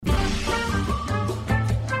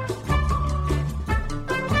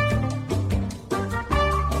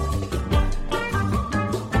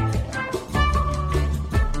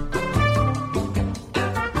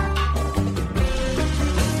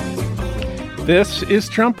This is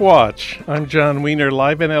Trump Watch. I'm John Wiener,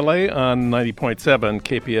 live in LA on 90.7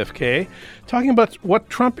 KPFK, talking about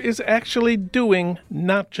what Trump is actually doing,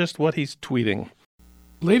 not just what he's tweeting.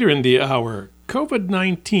 Later in the hour,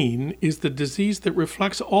 COVID-19 is the disease that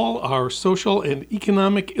reflects all our social and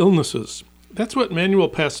economic illnesses. That's what Manuel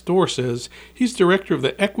Pastor says. He's director of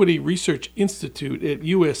the Equity Research Institute at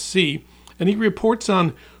USC, and he reports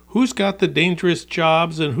on who's got the dangerous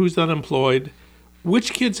jobs and who's unemployed,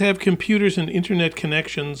 which kids have computers and internet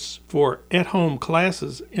connections for at-home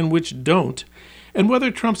classes and which don't, and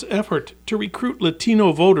whether Trump's effort to recruit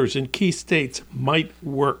Latino voters in key states might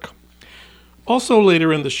work. Also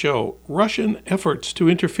later in the show, Russian efforts to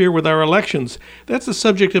interfere with our elections. That's the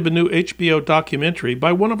subject of a new HBO documentary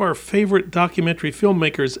by one of our favorite documentary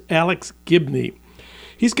filmmakers, Alex Gibney.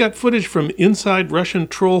 He's got footage from inside Russian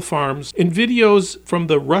troll farms and videos from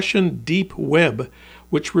the Russian deep web,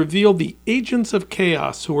 which reveal the agents of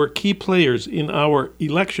chaos who are key players in our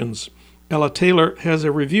elections. Ella Taylor has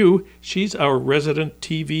a review. She's our resident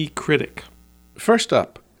TV critic. First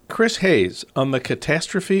up, Chris Hayes on the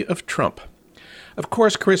catastrophe of Trump. Of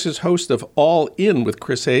course, Chris is host of All In with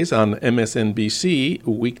Chris Hayes on MSNBC,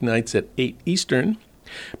 weeknights at 8 Eastern.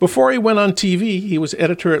 Before he went on TV, he was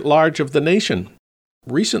editor-at-large of The Nation.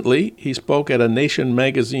 Recently, he spoke at a Nation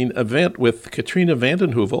magazine event with Katrina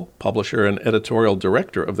vanden Heuvel, publisher and editorial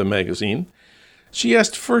director of the magazine. She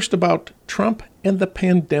asked first about Trump and the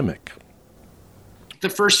pandemic. The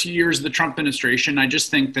first few years of the Trump administration, I just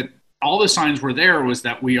think that all the signs were there was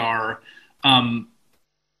that we were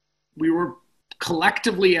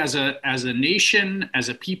collectively as a nation, as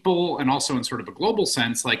a people, and also in sort of a global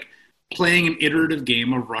sense, like playing an iterative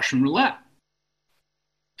game of Russian roulette.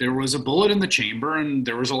 There was a bullet in the chamber, and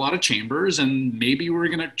there was a lot of chambers, and maybe we were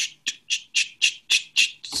going to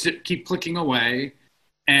keep clicking away,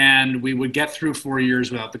 and we would get through 4 years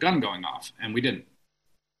without the gun going off, and we didn't.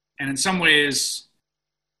 And in some ways,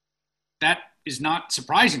 that is not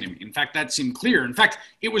surprising to me. In fact, that seemed clear. In fact,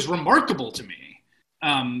 it was remarkable to me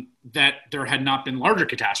that there had not been larger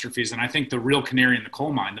catastrophes. And I think the real canary in the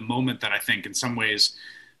coal mine, the moment that I think in some ways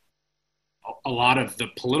a lot of the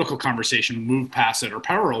political conversation moved past at her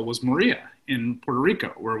peril, was Maria in Puerto Rico,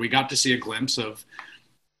 where we got to see a glimpse of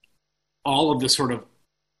all of the sort of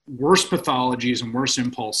worst pathologies and worst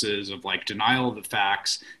impulses of like denial of the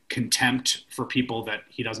facts, contempt for people that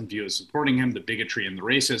he doesn't view as supporting him, the bigotry and the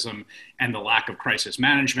racism, and the lack of crisis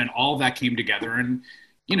management. All of that came together, and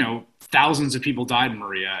thousands of people died in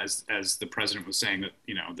Maria, as the president was saying that,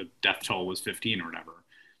 the death toll was 15 or whatever.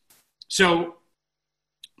 So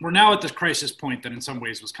we're now at this crisis point that in some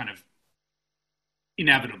ways was kind of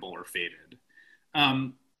inevitable or fated.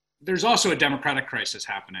 There's also a democratic crisis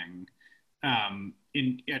happening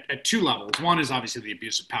at two levels. One is obviously the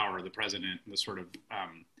abuse of power of the president, and the sort of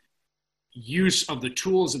use of the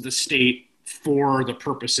tools of the state for the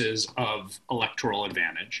purposes of electoral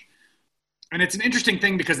advantage. And it's an interesting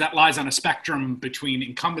thing because that lies on a spectrum between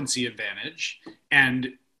incumbency advantage and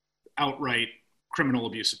outright criminal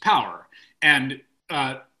abuse of power. And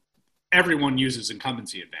everyone uses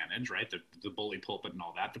incumbency advantage, right? The bully pulpit and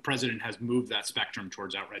all that. The president has moved that spectrum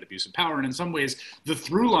towards outright abuse of power. And in some ways, the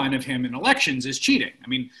through line of him in elections is cheating. I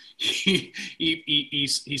mean, he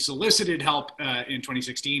solicited help in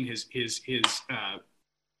 2016.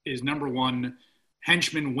 His number one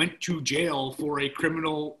henchman went to jail for a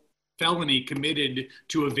criminal felony committed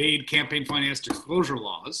to evade campaign finance disclosure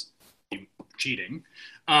laws. Cheating.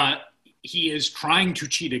 He is trying to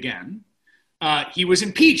cheat again. He was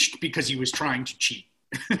impeached because he was trying to cheat.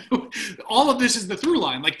 All of this is the through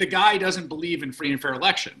line. Like, the guy doesn't believe in free and fair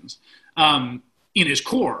elections in his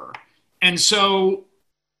core. And so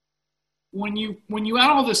when you add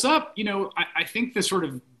all this up, I think the sort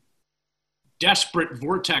of desperate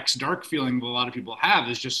vortex dark feeling that a lot of people have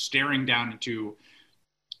is just staring down into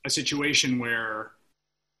a situation where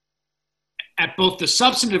at both the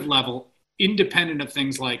substantive level, independent of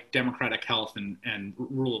things like democratic health and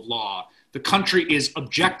rule of law, the country is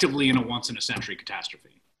objectively in a once-in-a-century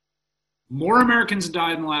catastrophe. More Americans have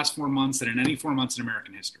died in the last 4 months than in any 4 months in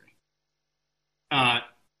American history. The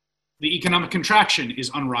economic contraction is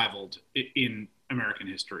unrivaled in American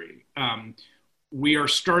history. We're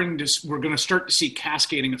going to start to see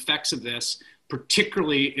cascading effects of this,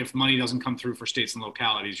 particularly if money doesn't come through for states and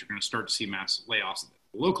localities. You're going to start to see mass layoffs at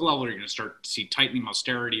the local level. You're going to start to see tightening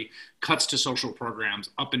austerity, cuts to social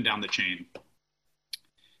programs, up and down the chain.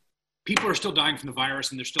 People are still dying from the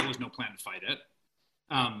virus, and there still is no plan to fight it.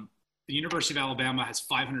 The University of Alabama has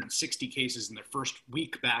 560 cases in their first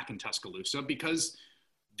week back in Tuscaloosa because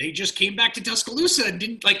they just came back to Tuscaloosa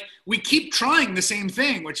and we keep trying the same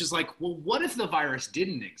thing, which is like, well, what if the virus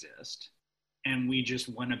didn't exist? and we just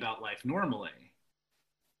went about life normally.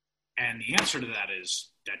 And the answer to that is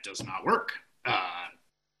that does not work.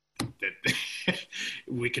 That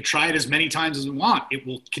we could try it as many times as we want. It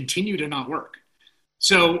will continue to not work.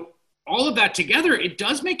 So all of that together, it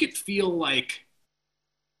does make it feel like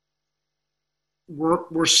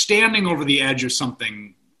we're standing over the edge of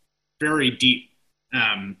something very deep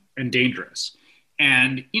and dangerous.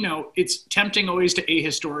 And, it's tempting always to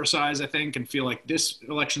ahistoricize, I think, and feel like this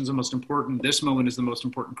election is the most important, this moment is the most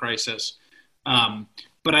important crisis.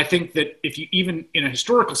 But I think that if you, even in a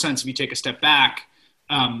historical sense, if you take a step back,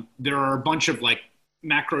 there are a bunch of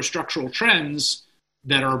macro structural trends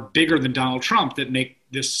that are bigger than Donald Trump that make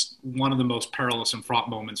this one of the most perilous and fraught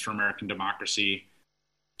moments for American democracy.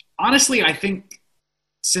 Honestly, I think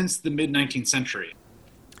since the mid-19th century.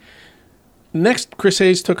 Next, Chris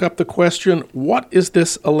Hayes took up the question, what is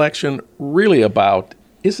this election really about?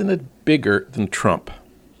 Isn't it bigger than Trump?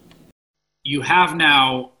 You have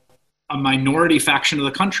now a minority faction of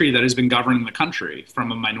the country that has been governing the country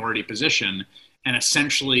from a minority position and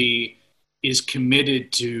essentially is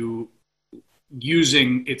committed to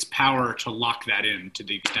using its power to lock that in to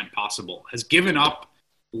the extent possible, has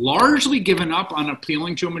largely given up on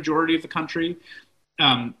appealing to a majority of the country.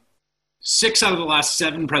 6 out of the last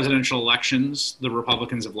 7 presidential elections, the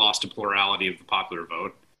Republicans have lost a plurality of the popular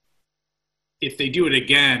vote. If they do it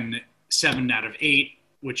again, 7 out of 8,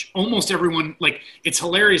 which almost everyone, it's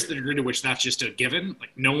hilarious the degree to which that's just a given.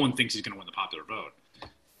 No one thinks he's going to win the popular vote.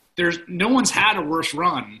 No one's had a worse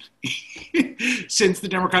run since the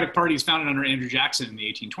Democratic Party was founded under Andrew Jackson in the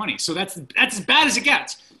 1820s. So that's as bad as it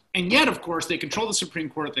gets. And yet, of course, they control the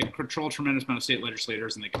Supreme Court, they control a tremendous amount of state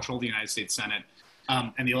legislators, and they control the United States Senate.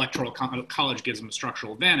 And the Electoral College gives them a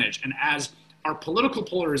structural advantage. And as our political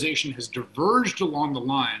polarization has diverged along the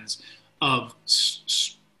lines of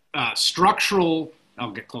structural,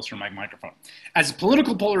 I'll get closer to my microphone. As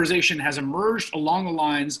political polarization has emerged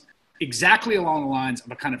exactly along the lines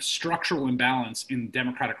of a kind of structural imbalance in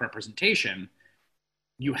democratic representation,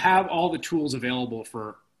 you have all the tools available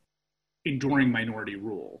for enduring minority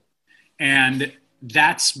rule. And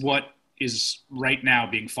that's what is right now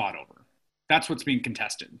being fought over. That's what's being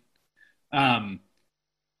contested.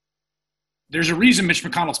 There's a reason Mitch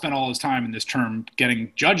McConnell spent all his time in this term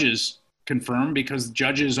getting judges confirmed, because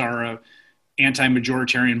judges are a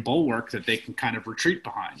anti-majoritarian bulwark that they can kind of retreat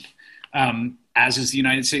behind, as is the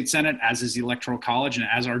United States Senate, as is the Electoral College, and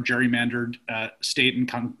as are gerrymandered state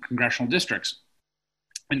and congressional districts.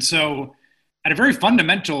 And so at a very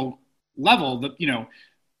fundamental level,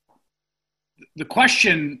 the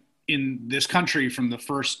question in this country from the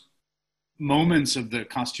first moments of the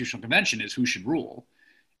Constitutional Convention is who should rule.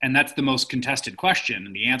 And that's the most contested question.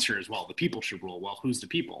 And the answer is, well, the people should rule. Well, who's the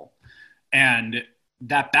people? And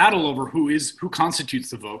that battle over who constitutes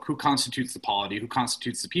the vote, who constitutes the polity, who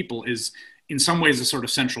constitutes the people is in some ways a sort of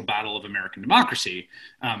central battle of American democracy,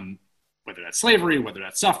 whether that's slavery, whether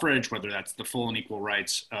that's suffrage, whether that's the full and equal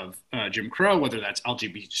rights of Jim Crow, whether that's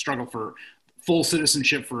LGBT struggle for full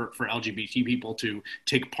citizenship for LGBT people to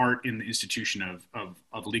take part in the institution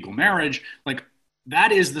of legal marriage.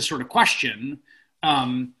 That is the sort of question.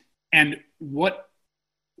 And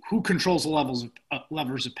who controls the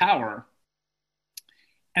levers of power?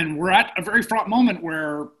 And we're at a very fraught moment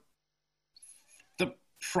where the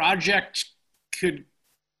project could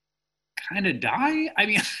kind of die. I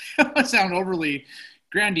mean, I don't want to sound overly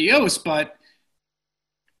grandiose, but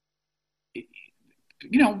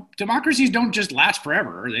democracies don't just last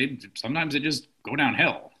forever. Sometimes they just go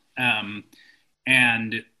downhill.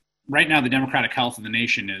 And right now, the democratic health of the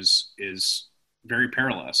nation is very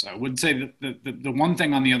perilous. I would say that the one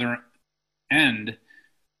thing on the other end,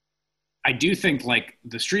 I do think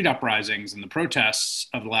the street uprisings and the protests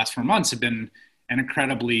of the last 4 months have been an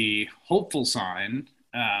incredibly hopeful sign,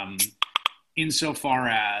 insofar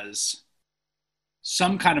as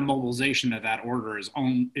some kind of mobilization of that order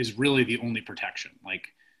is really the only protection.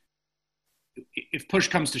 If push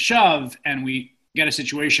comes to shove and we get a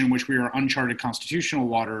situation in which we are uncharted constitutional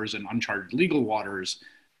waters and uncharted legal waters,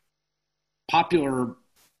 popular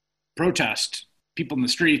protest, people in the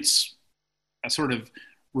streets, a sort of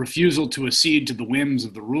refusal to accede to the whims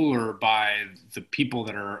of the ruler by the people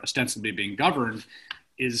that are ostensibly being governed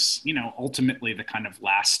is, ultimately the kind of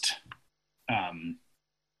last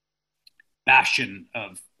bastion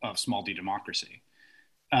of small d democracy.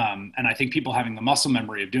 And I think people having the muscle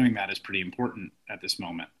memory of doing that is pretty important at this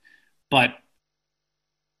moment. But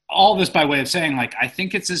all this by way of saying, I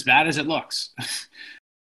think it's as bad as it looks.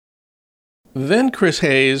 Then Chris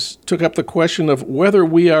Hayes took up the question of whether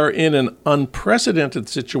we are in an unprecedented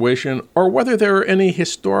situation or whether there are any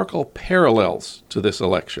historical parallels to this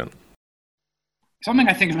election. something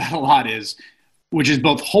I think about a lot is, which is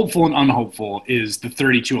both hopeful and unhopeful, is the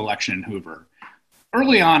 32 election in Hoover.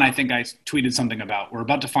 Early on, I think I tweeted something about, we're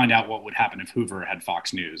about to find out what would happen if Hoover had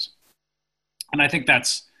Fox News. And I think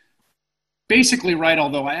that's basically right,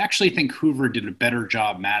 although I actually think Hoover did a better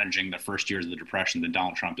job managing the first years of the Depression than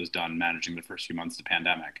Donald Trump has done managing the first few months of the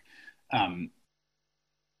pandemic.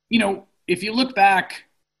 If you look back,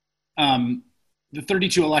 the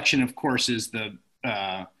 32 election, of course, is the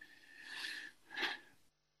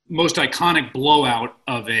most iconic blowout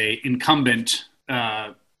of a incumbent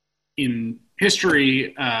in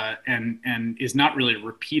history, and is not really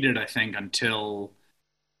repeated, I think, until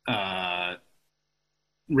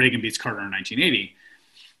Reagan beats Carter in 1980.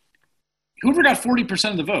 Hoover got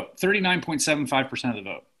 40% of the vote, 39.75% of the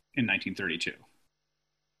vote in 1932.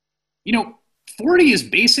 40 is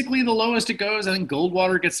basically the lowest it goes. I think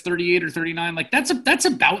Goldwater gets 38 or 39. Like that's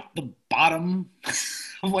about the bottom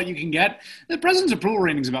of what you can get. The president's approval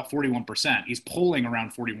rating is about 41%. He's polling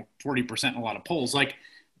around 40% in a lot of polls. Like,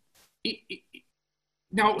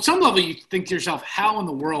 now, at some level, you think to yourself, how in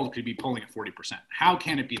the world could he be polling at 40%? How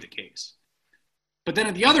can it be the case? But then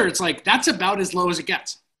at the other, it's like, that's about as low as it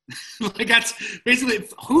gets. Like, that's basically,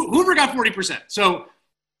 Hoover got 40%. So,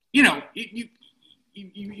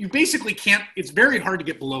 you basically can't, it's very hard to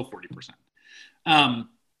get below 40%.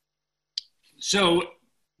 So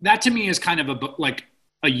that to me is kind of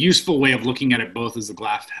a useful way of looking at it, both as the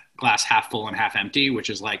glass half full and half empty, which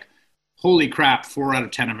is like, holy crap, 4 out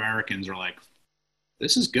of 10 Americans are like,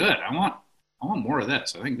 this is good. I want more of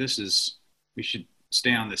this. I think we should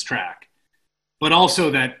stay on this track. But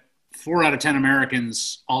also that 4 out of 10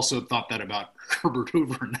 Americans also thought that about Herbert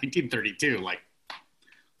Hoover in 1932. Like,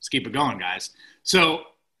 let's keep it going, guys. So,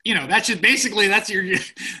 that's just basically, that's your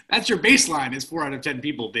baseline, is 4 out of 10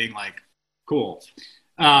 people being like, cool.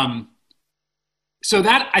 So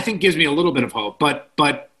that I think gives me a little bit of hope, but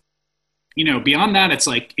beyond that, it's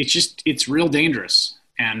like, it's real dangerous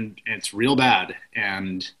and it's real bad.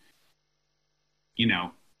 And,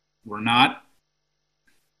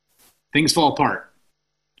 things fall apart.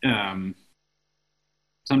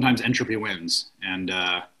 Sometimes entropy wins, and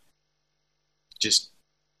just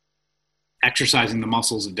exercising the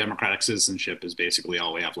muscles of democratic citizenship is basically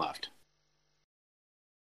all we have left.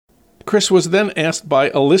 Chris was then asked by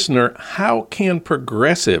a listener, how can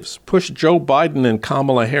progressives push Joe Biden and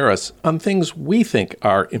Kamala Harris on things we think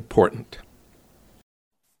are important?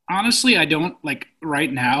 Honestly, I don't,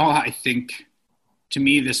 right now, I think, to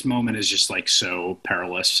me, this moment is just so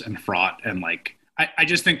perilous and fraught. And I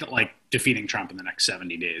just think that defeating Trump in the next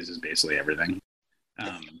 70 days is basically everything.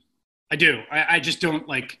 I do. I just don't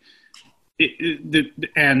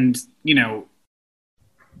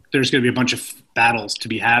there's going to be a bunch of battles to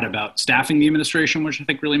be had about staffing the administration, which I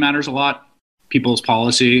think really matters a lot, people's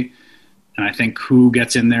policy. And I think who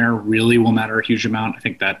gets in there really will matter a huge amount. I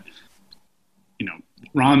think that,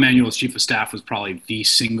 Rahm Emanuel as chief of staff was probably the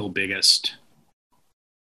single biggest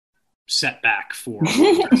setback for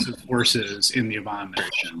progressive forces in the Obama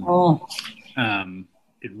administration.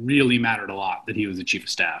 It really mattered a lot that he was the chief of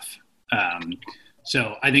staff.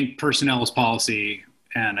 So I think personnel is policy,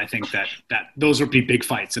 and I think that those would be big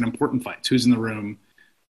fights and important fights. Who's in the room?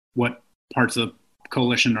 What parts of the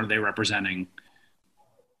coalition are they representing?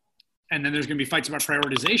 And then there's going to be fights about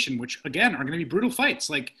prioritization, which, again, are going to be brutal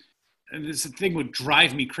fights. This thing would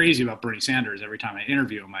drive me crazy about Bernie Sanders. Every time I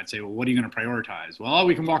interview him, I'd say, well, what are you going to prioritize? Well,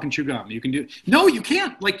 we can walk and chew gum. You can do. No, you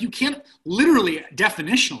can't. You can't, literally,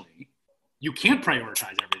 definitionally, you can't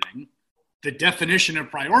prioritize everything. The definition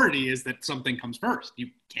of priority is that something comes first. You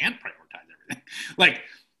can't prioritize everything.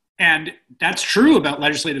 And that's true about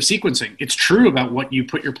legislative sequencing. It's true about what you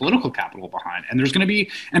put your political capital behind. And there's going to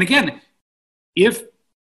be, and again, if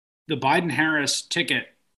the Biden-Harris ticket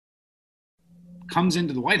comes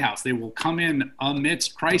into the White House, they will come in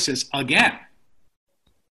amidst crisis again.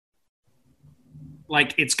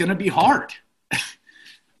 It's going to be hard.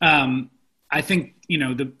 I think,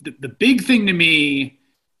 the big thing to me,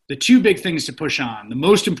 the two big things to push on, the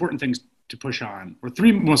most important things to push on, or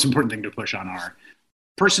three most important things to push on, are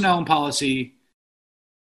personnel and policy.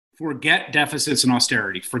 Forget deficits and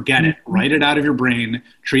austerity. Forget it. Write it out of your brain.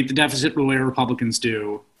 Treat the deficit the way Republicans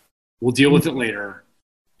do. We'll deal with it later.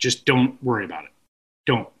 Just don't worry about it.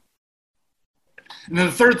 Don't. And then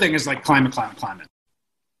the third thing is climate.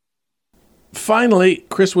 Finally,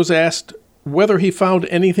 Chris was asked whether he found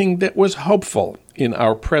anything that was hopeful in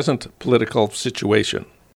our present political situation.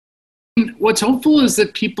 What's hopeful is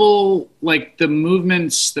that people, the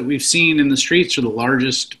movements that we've seen in the streets, are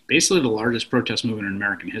basically the largest protest movement in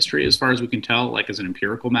American history, as far as we can tell, as an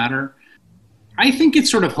empirical matter. I think it's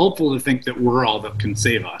sort of hopeful to think that we're all that can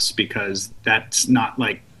save us, because that's not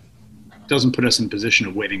like, doesn't put us in position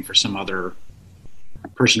of waiting for some other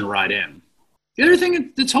person to ride in. The other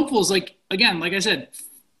thing that's hopeful is, like, again, like I said,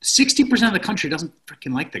 60% of the country doesn't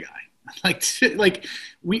freaking like the guy. Like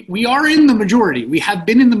we are in the majority. We have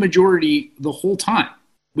been in the majority the whole time.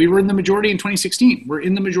 We were in the majority in 2016. We're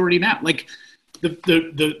in the majority now. Like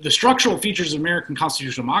the structural features of American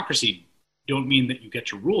constitutional democracy don't mean that you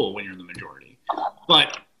get your rule when you're in the majority.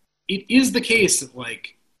 But it is the case that,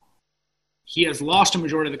 like, he has lost a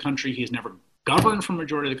majority of the country. He has never governed from a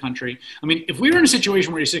majority of the country. I mean, if we were in a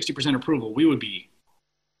situation where you 60% approval, we would be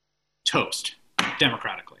toast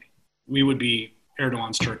democratically. We would be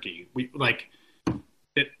Erdogan's Turkey.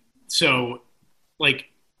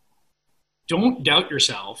 Don't doubt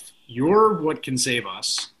yourself. You're what can save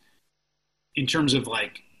us in terms of,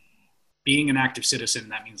 like, being an active citizen.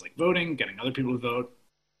 That means, like, voting, getting other people to vote,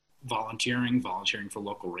 volunteering for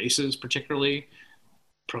local races, particularly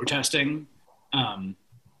protesting. And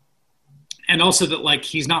also that, like,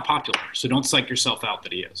 he's not popular. So don't psych yourself out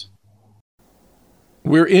that he is.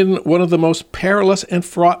 We're in one of the most perilous and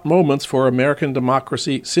fraught moments for American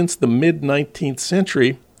democracy since the mid-19th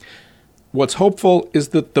century. What's hopeful is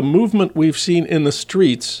that the movement we've seen in the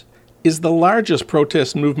streets is the largest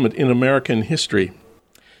protest movement in American history.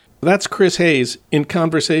 That's Chris Hayes in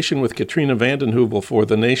conversation with Katrina vanden Heuvel for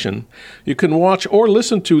The Nation. You can watch or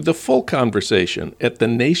listen to the full conversation at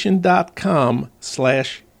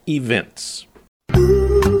thenation.com/events.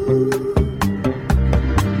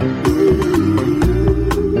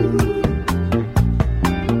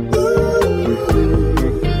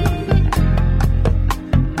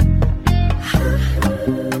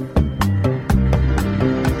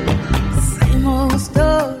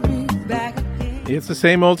 It's the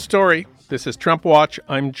same old story. This is Trump Watch.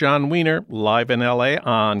 I'm John Wiener, live in LA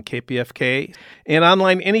on KPFK, and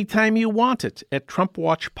online anytime you want it at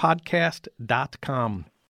TrumpWatchPodcast.com.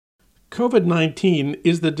 COVID-19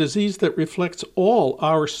 is the disease that reflects all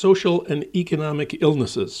our social and economic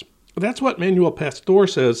illnesses. That's what Manuel Pastor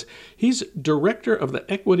says. He's director of the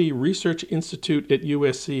Equity Research Institute at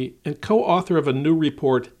USC and co-author of a new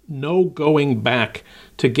report, No Going Back,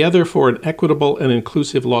 Together for an Equitable and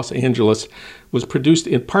Inclusive Los Angeles, was produced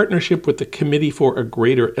in partnership with the Committee for a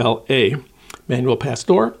Greater LA. Manuel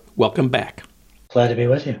Pastor, welcome back. Glad to be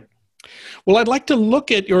with you. Well, I'd like to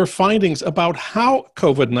look at your findings about how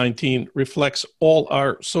COVID-19 reflects all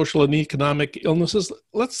our social and economic illnesses.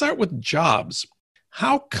 Let's start with jobs.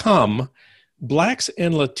 How come Blacks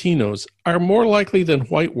and Latinos are more likely than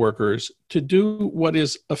white workers to do what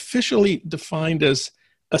is officially defined as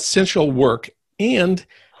essential work? And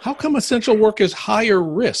how come essential work is higher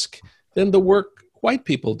risk than the work white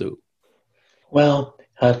people do? Well,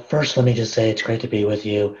 first, let me just say it's great to be with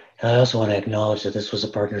you. And I also want to acknowledge that this was a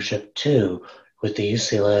partnership, too, with the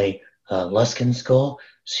UCLA Luskin School.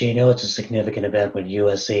 So you know it's a significant event when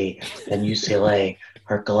USC and UCLA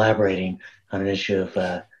are collaborating on an issue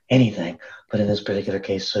of anything, but in this particular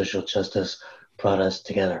case, social justice brought us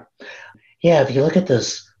together. Yeah, if you look at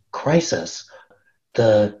this crisis,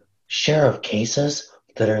 the share of cases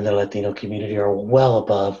that are in the Latino community are well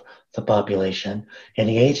above the population, and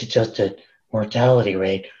the age-adjusted mortality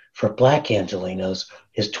rate for Black Angelenos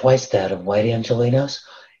is twice that of white Angelenos,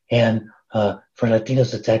 and for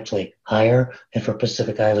Latinos it's actually higher, and for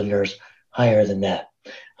Pacific Islanders, higher than that.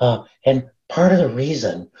 And part of the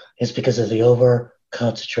reason is because of the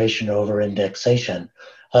over-concentration, over-indexation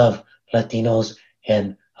of Latinos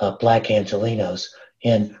and Black Angelenos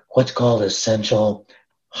in what's called essential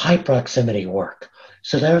high-proximity work.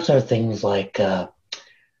 So those are things like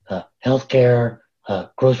healthcare,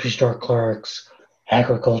 grocery store clerks,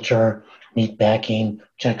 agriculture, meat packing,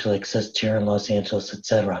 which actually exists here in Los Angeles,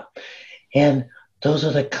 etc. And those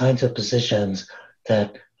are the kinds of positions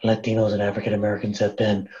that Latinos and African Americans have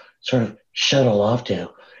been sort of shuttled off to,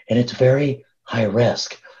 and it's very high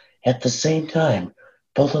risk. At the same time,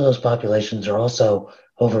 both of those populations are also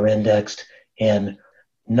over-indexed in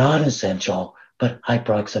non-essential but high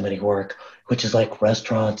proximity work, which is like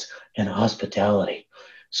restaurants and hospitality.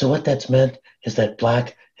 So what that's meant is that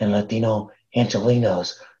Black and Latino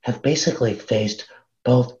Angelenos have basically faced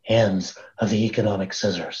both ends of the economic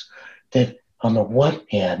scissors. They've, on the one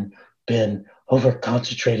hand, been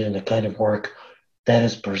over-concentrated in the kind of work that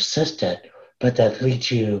is persistent, but that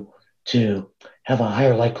leads you to have a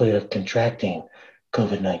higher likelihood of contracting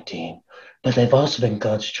COVID-19. But they've also been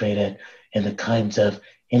concentrated in the kinds of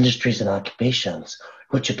industries and occupations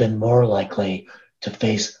which have been more likely to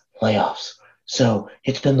face layoffs. So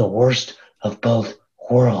it's been the worst of both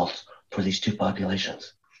worlds for these two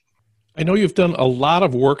populations. I know you've done a lot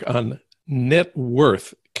of work on net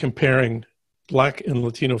worth comparing Black and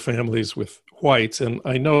Latino families with whites. And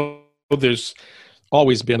I know there's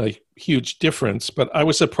always been a huge difference, but I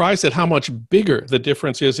was surprised at how much bigger the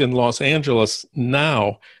difference is in Los Angeles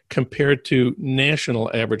now compared to national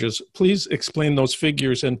averages. Please explain those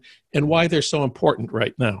figures and why they're so important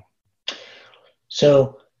right now.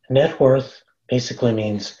 So net worth basically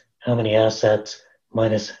means how many assets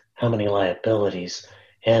minus how many liabilities.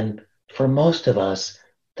 And for most of us,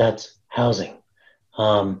 that's housing.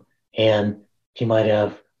 And you might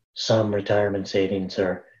have some retirement savings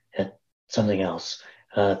or something else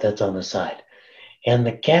that's on the side. And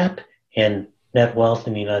the gap in net wealth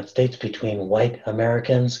in the United States between white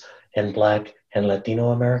Americans and Black and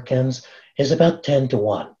Latino Americans is about 10 to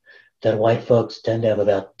 1. That white folks tend to have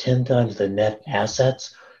about 10 times the net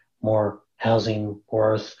assets, more housing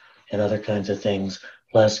worth and other kinds of things,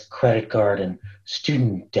 less credit card and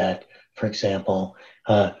student debt, for example,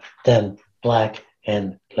 than Black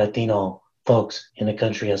and Latino folks in the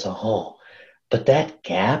country as a whole. But that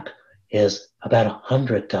gap is about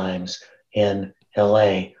 100 times in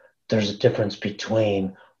LA. There's a difference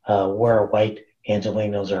between where white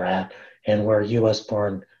Angelenos are at and where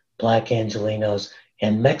US-born Black Angelenos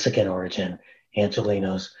and Mexican origin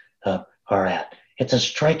Angelenos are at. It's a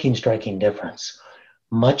striking difference.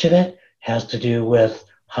 Much of it has to do with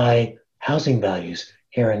high housing values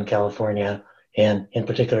here in California and in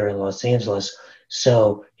particular in Los Angeles.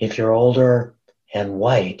 So if you're older and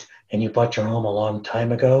white and you bought your home a long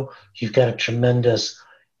time ago, you've got a tremendous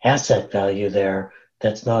asset value there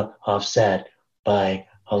that's not offset by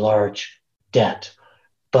a large debt.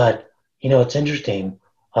 But, it's interesting,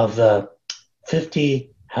 of the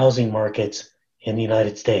 50 housing markets in the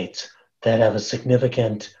United States that have a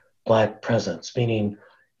significant Black presence, meaning,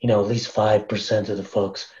 at least 5% of the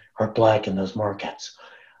folks are Black in those markets.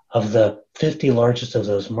 Of the 50 largest of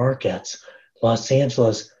those markets, Los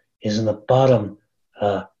Angeles is in the bottom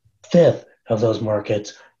fifth of those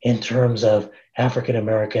markets in terms of African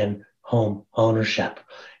American home ownership.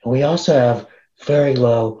 And we also have very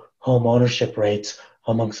low home ownership rates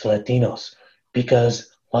amongst Latinos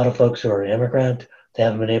because a lot of folks who are immigrant, they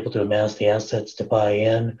haven't been able to amass the assets to buy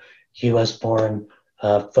in. US-born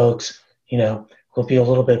folks, will be a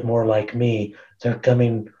little bit more like me. They're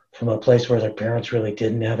coming from a place where their parents really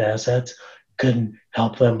didn't have assets, couldn't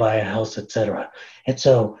help them buy a house, etc. And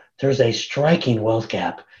so there's a striking wealth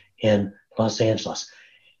gap in Los Angeles.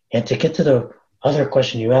 And to get to the other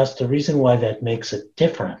question you asked, the reason why that makes a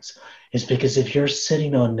difference is because if you're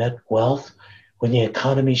sitting on net wealth, when the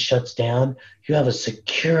economy shuts down, you have a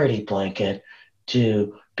security blanket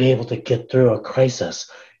to be able to get through a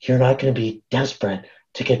crisis. You're not going to be desperate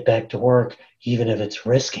to get back to work, even if it's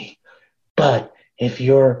risky. But if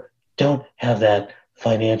you don't have that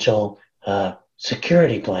financial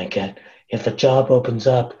security blanket, if a job opens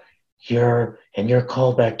up, you're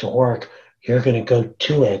called back to work, you're going to go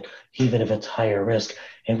to it, even if it's higher risk.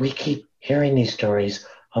 And we keep hearing these stories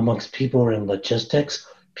amongst people who are in logistics,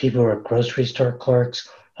 people who are grocery store clerks,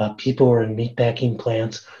 people who are in meatpacking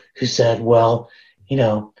plants who said, well,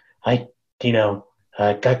 I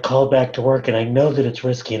got called back to work and I know that it's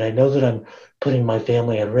risky and I know that I'm putting my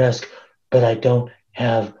family at risk, but I don't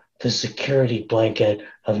have the security blanket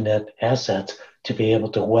of net assets to be able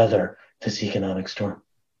to weather this economic storm.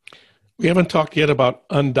 We haven't talked yet about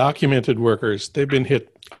undocumented workers. They've been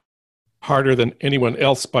hit harder than anyone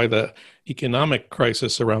else by the economic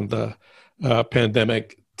crisis around the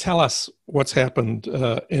pandemic. Tell us what's happened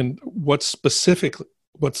and what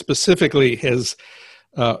specifically has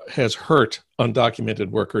hurt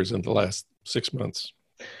undocumented workers in the last 6 months.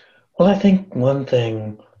 Well, I think one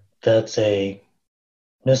thing that's a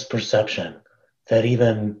misperception that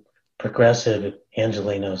even progressive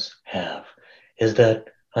Angelenos have is that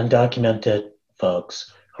undocumented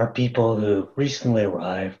folks are people who recently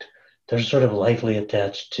arrived. They're sort of lightly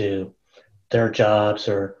attached to their jobs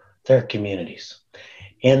or their communities.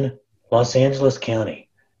 In Los Angeles County,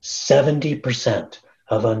 70%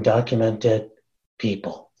 of undocumented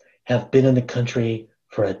people have been in the country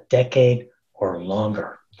for a decade or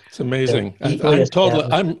longer. It's amazing.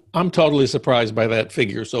 I'm totally surprised by that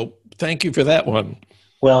figure. So thank you for that one.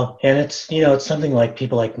 Well, and it's something like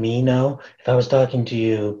people like me know. If I was talking to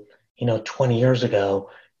you, 20 years ago,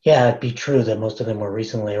 yeah, it'd be true that most of them were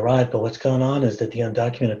recently arrived. But what's going on is that the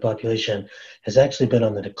undocumented population has actually been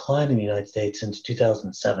on the decline in the United States since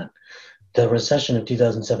 2007. The recession of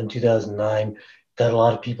 2007, 2009 got a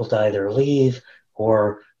lot of people to either leave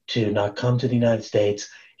or to not come to the United States.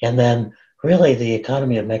 And then really the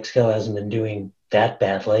economy of Mexico hasn't been doing that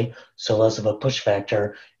badly, so less of a push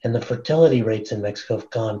factor. And the fertility rates in Mexico have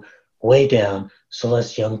gone way down. So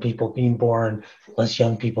less young people being born, less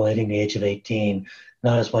young people hitting the age of 18,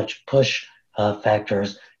 not as much push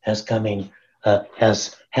factors as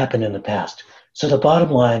has happened in the past. So the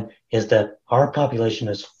bottom line is that our population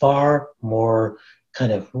is far more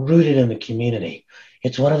kind of rooted in the community.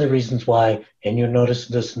 It's one of the reasons why, and you notice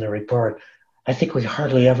this in the report, I think we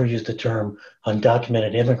hardly ever use the term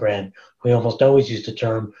undocumented immigrant. We almost always use the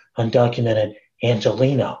term undocumented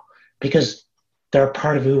Angelino because they're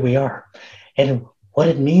part of who we are. And what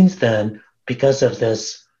it means then, because of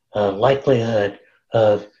this likelihood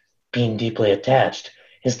of being deeply attached,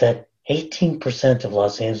 is that 18% of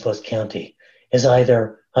Los Angeles County is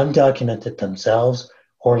either undocumented themselves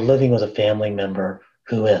or living with a family member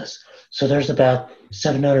who is. So there's about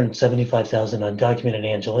 775,000 undocumented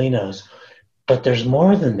Angelinos, but there's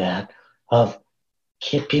more than that of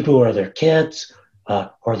people who are their kids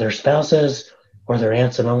or their spouses or their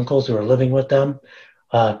aunts and uncles who are living with them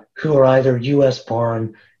who are either U.S.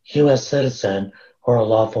 born, U.S. citizen, or a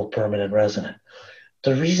lawful permanent resident.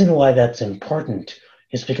 The reason why that's important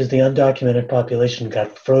is because the undocumented population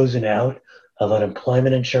got frozen out of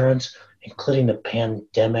unemployment insurance, including the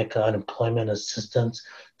pandemic unemployment assistance,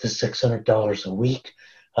 the $600 a week.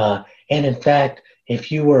 And in fact,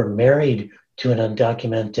 if you were married to an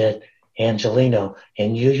undocumented Angelino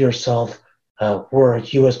and you yourself were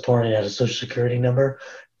U.S. born and had a Social Security number,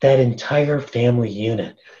 that entire family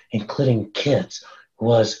unit, including kids,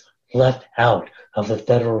 was left out of the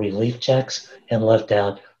federal relief checks and left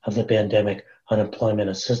out of the pandemic unemployment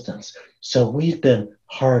assistance. So we've been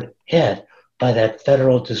hard hit by that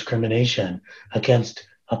federal discrimination against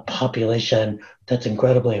a population that's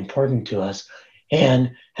incredibly important to us.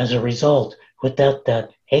 And as a result, without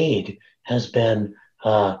that aid, has been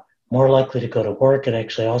more likely to go to work and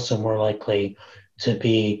actually also more likely to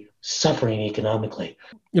be suffering economically.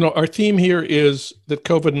 You know, our theme here is that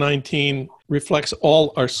COVID-19 reflects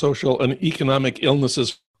all our social and economic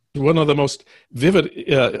illnesses. One of the most vivid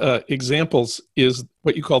examples is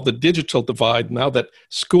what you call the digital divide. Now that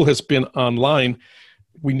school has been online,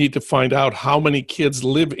 we need to find out how many kids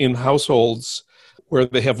live in households where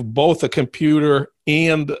they have both a computer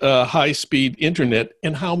and high-speed internet,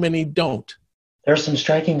 and how many don't. There are some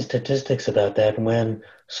striking statistics about that. When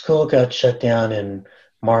school got shut down in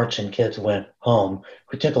March and kids went home,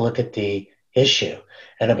 we took a look at the issue,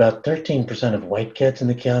 and about 13% of white kids in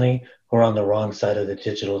the county were on the wrong side of the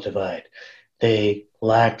digital divide. They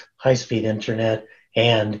lacked high-speed internet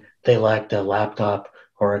and they lacked a laptop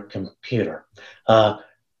or a computer.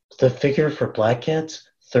 The figure for black kids,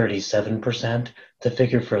 37%. The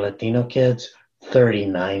figure for Latino kids,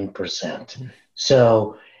 39%.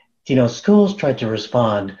 So, you know, schools tried to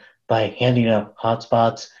respond by handing out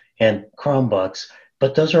hotspots and Chromebooks,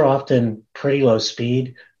 but those are often pretty low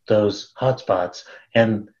speed, those hotspots.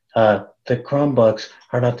 And the Chromebooks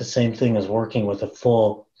are not the same thing as working with a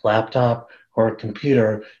full laptop or a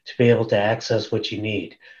computer to be able to access what you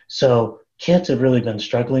need. So kids have really been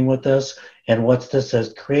struggling with this. And what this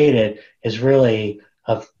has created is really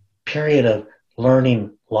a period of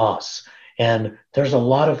learning loss. And there's a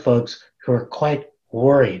lot of folks who are quite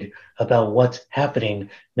worried about what's happening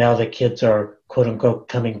now that kids are, quote unquote,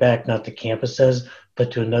 coming back, not to campuses,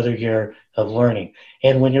 but to another year of learning.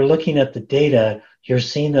 And when you're looking at the data, you're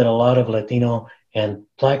seeing that a lot of Latino and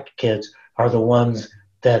black kids are the ones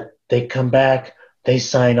that they come back, they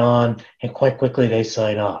sign on, and quite quickly they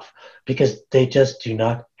sign off because they just do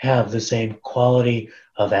not have the same quality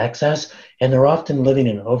of access. And they're often living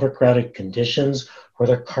in overcrowded conditions where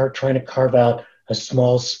they're trying to carve out a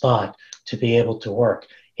small spot to be able to work.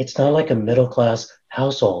 It's not like a middle-class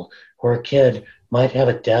household where a kid might have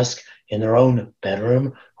a desk in their own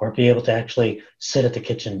bedroom or be able to actually sit at the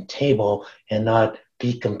kitchen table and not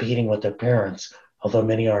be competing with their parents, although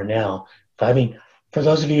many are now. I mean, for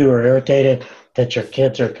those of you who are irritated that your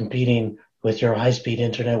kids are competing with your high-speed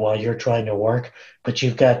internet while you're trying to work, but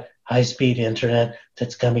you've got high-speed internet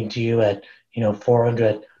that's coming to you at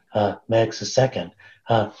 400 megs a second,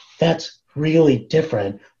 that's really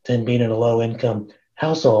different than being in a low-income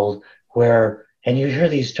household where, and you hear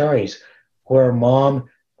these stories, where mom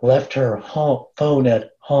left her phone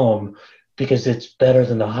at home because it's better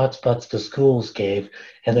than the hotspots the schools gave,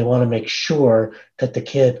 and they want to make sure that the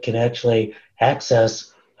kid can actually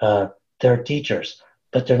access their teachers,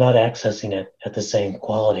 but they're not accessing it at the same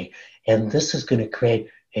quality. And this is going to create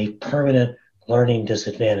a permanent learning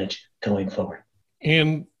disadvantage going forward.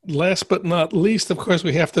 And last but not least, of course,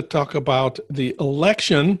 we have to talk about the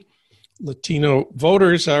election. Latino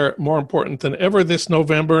voters are more important than ever this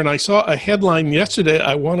November. And I saw a headline yesterday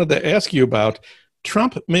I wanted to ask you about.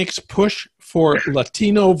 Trump makes push for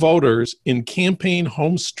Latino voters in campaign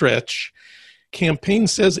home stretch. Campaign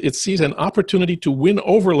says it sees an opportunity to win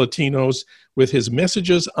over Latinos with his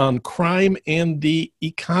messages on crime and the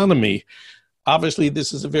economy. Obviously,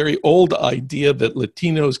 this is a very old idea that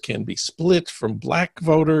Latinos can be split from black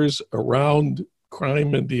voters around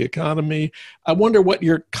crime and the economy. I wonder what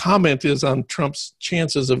your comment is on Trump's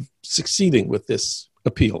chances of succeeding with this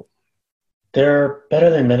appeal. They're better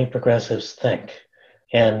than many progressives think,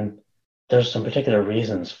 and there's some particular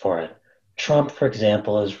reasons for it. Trump, for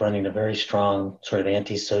example, is running a very strong sort of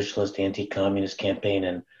anti-socialist, anti-communist campaign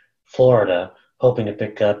in Florida, hoping to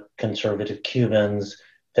pick up conservative Cubans,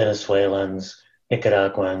 Venezuelans,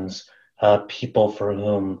 Nicaraguans, people for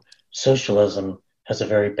whom socialism has a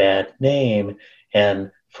very bad name,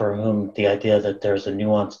 and for whom the idea that there's a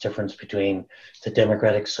nuanced difference between the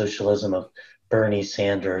democratic socialism of Bernie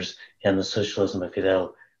Sanders and the socialism of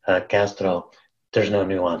Fidel Castro, there's no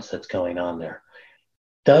nuance that's going on there.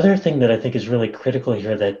 The other thing that I think is really critical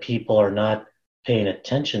here that people are not paying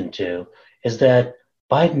attention to is that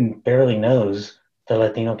Biden barely knows the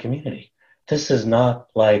Latino community. This is not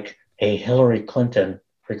like a Hillary Clinton,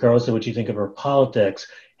 regardless of what you think of her politics,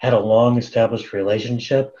 had a long established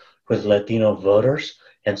relationship with Latino voters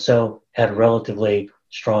and so had relatively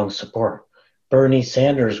strong support. Bernie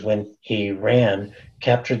Sanders, when he ran,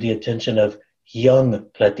 captured the attention of young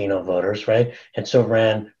Latino voters, right? And so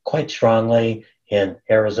ran quite strongly in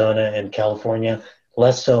Arizona and California,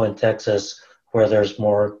 less so in Texas, where there's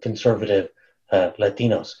more conservative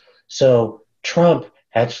Latinos. So Trump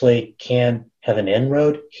actually can have an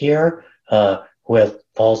inroad here with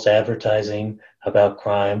false advertising about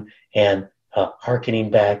crime and hearkening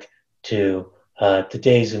back to the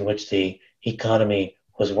days in which the economy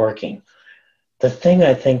was working. The thing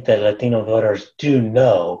I think that Latino voters do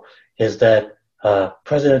know is that a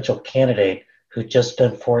presidential candidate who just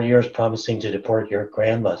spent 4 years promising to deport your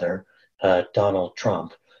grandmother, Donald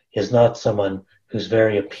Trump, is not someone who's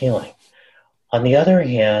very appealing. On the other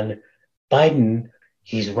hand, Biden,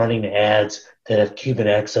 he's running ads that have Cuban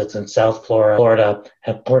accents in South Florida,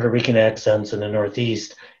 have Puerto Rican accents in the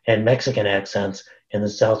Northeast, and Mexican accents in the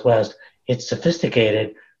Southwest. It's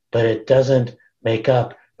sophisticated, but it doesn't make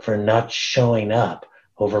up for not showing up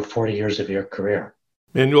over 40 years of your career.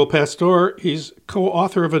 Manuel Pastor, he's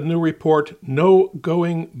co-author of a new report, No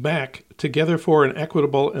Going Back, Together for an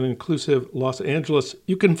Equitable and Inclusive Los Angeles.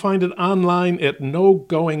 You can find it online at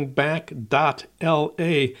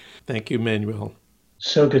nogoingback.la. Thank you, Manuel.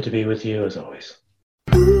 So good to be with you, as always.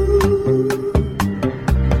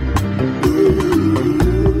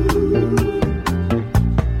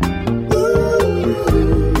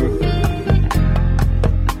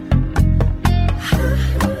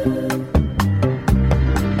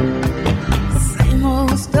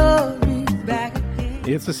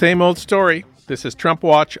 It's the same old story. This is Trump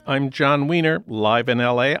Watch. I'm John Wiener, live in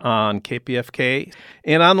LA on KPFK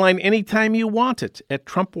and online anytime you want it at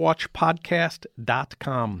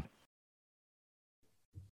TrumpWatchPodcast.com.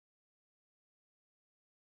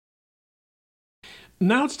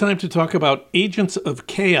 Now it's time to talk about Agents of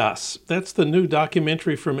Chaos. That's the new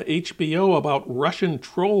documentary from HBO about Russian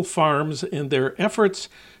troll farms and their efforts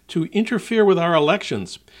to interfere with our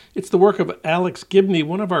elections. It's the work of Alex Gibney,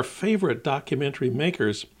 one of our favorite documentary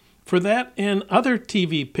makers. For that and other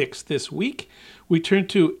TV picks this week, we turn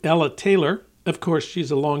to Ella Taylor. Of course,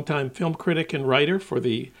 she's a longtime film critic and writer for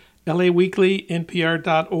the LA Weekly,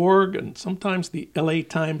 NPR.org, and sometimes the LA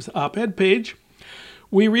Times op-ed page.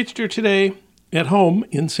 We reached her today at home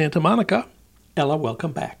in Santa Monica. Ella,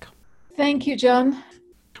 welcome back. Thank you, John.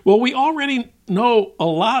 Well, we already know a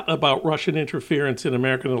lot about Russian interference in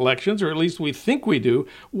American elections, or at least we think we do.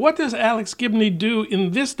 What does Alex Gibney do in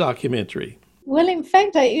this documentary? Well, in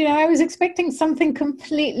fact, I was expecting something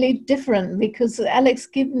completely different because Alex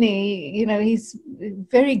Gibney, he's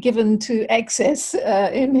very given to excess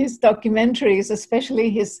in his documentaries, especially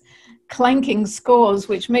his clanking scores,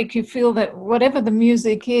 which make you feel that whatever the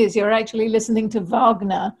music is, you're actually listening to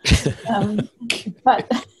Wagner.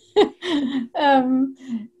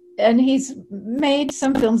 And he's made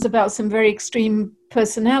some films about some very extreme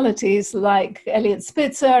personalities like Elliot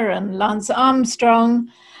Spitzer and Lance Armstrong.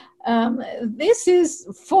 This is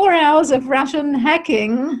 4 hours of Russian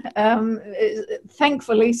hacking,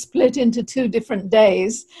 thankfully split into 2 different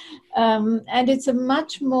days. And it's a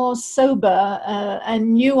much more sober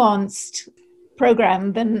and nuanced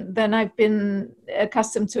program than I've been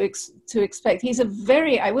accustomed to expect. He's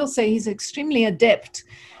he's extremely adept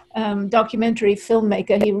documentary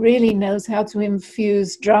filmmaker. He really knows how to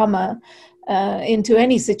infuse drama into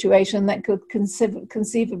any situation that could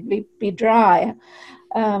conceivably be dry.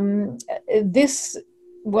 This,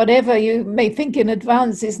 whatever you may think in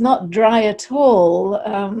advance, is not dry at all.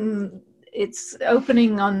 It's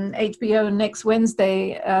opening on HBO next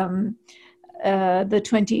Wednesday, the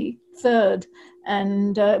 23rd,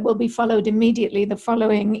 and will be followed immediately the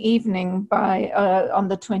following evening by on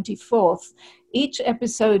the 24th. Each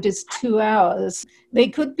episode is 2 hours. They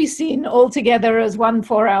could be seen all together as one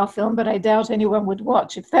 4-hour film, but I doubt anyone would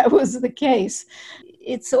watch if that was the case.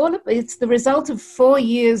 It's the result of 4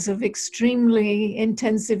 years of extremely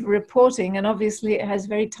intensive reporting, and obviously it has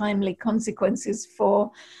very timely consequences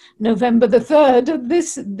for November the 3rd of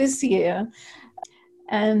this year.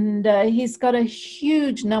 And he's got a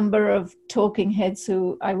huge number of talking heads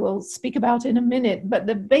who I will speak about in a minute. But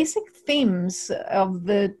the basic themes of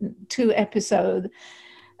the 2 episodes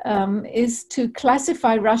is to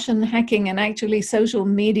classify Russian hacking and actually social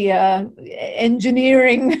media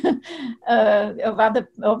engineering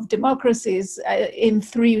of democracies in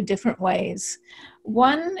 3 different ways.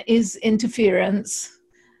 One is interference.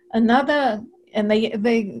 Another, and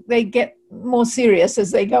they get more serious as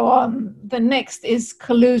they go on. The next is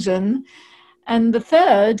collusion. And the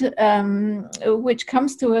third, which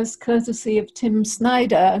comes to us courtesy of Tim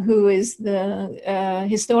Snyder, who is the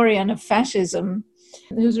historian of fascism,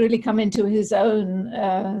 who's really come into his own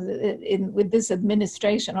with this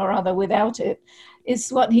administration, or rather without it,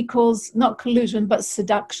 is what he calls not collusion, but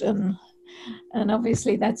seduction. And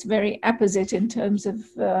obviously that's very apposite in terms of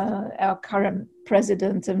our current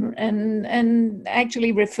president, and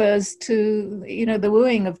actually refers to, the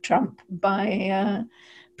wooing of Trump by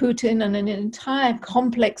Putin and an entire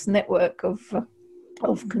complex network of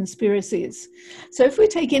conspiracies. So if we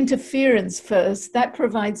take interference first, that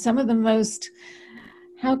provides some of the most,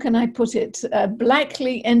 how can I put it,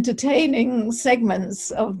 blackly entertaining segments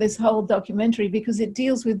of this whole documentary, because it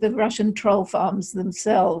deals with the Russian troll farms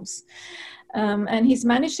themselves. And he's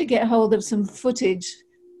managed to get hold of some footage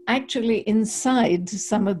actually inside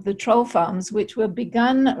some of the troll farms, which were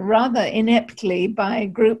begun rather ineptly by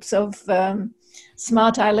groups of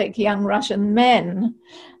smart aleck young Russian men,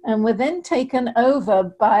 and were then taken over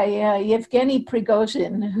by Yevgeny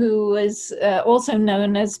Prigozhin, who is also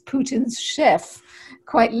known as Putin's chef,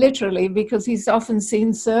 quite literally, because he's often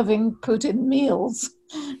seen serving Putin meals.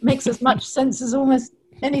 Makes as much sense as almost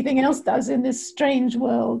anything else does in this strange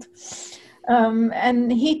world.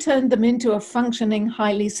 And he turned them into a functioning,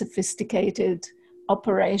 highly sophisticated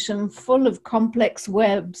operation full of complex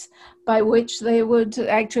webs by which they would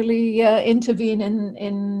actually intervene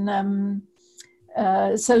in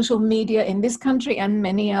social media in this country and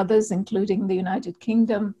many others, including the United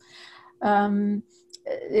Kingdom, to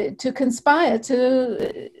conspire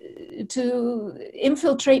to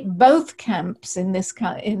infiltrate both camps in this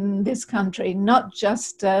country, not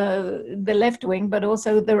just the left wing, but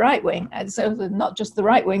also the right wing, and so not just the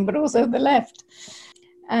right wing, but also the left.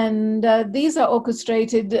 And these are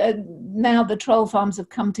orchestrated. Now the troll farms have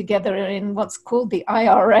come together in what's called the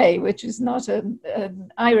IRA, which is not an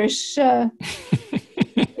Irish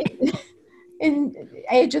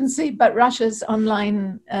agency, but Russia's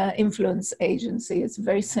online influence agency. It's a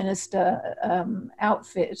very sinister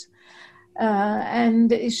outfit.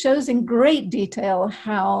 And it shows in great detail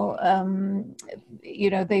how,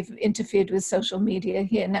 they've interfered with social media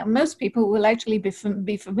here. Now, most people will actually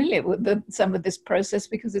be familiar with some of this process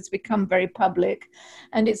because it's become very public,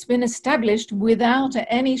 and it's been established without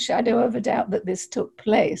any shadow of a doubt that this took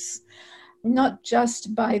place. Not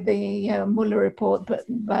just by the Mueller report,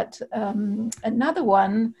 but another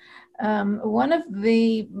one. One of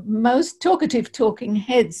the most talkative talking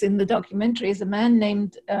heads in the documentary is a man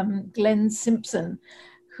named Glenn Simpson,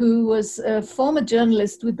 who was a former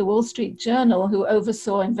journalist with the Wall Street Journal who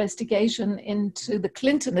oversaw investigation into the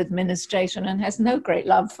Clinton administration and has no great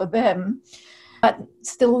love for them, but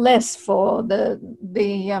still less for the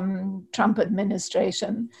Trump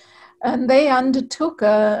administration. And they undertook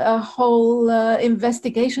a whole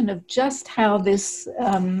investigation of just how this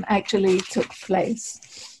actually took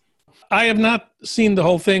place. I have not seen the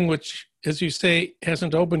whole thing, which, as you say,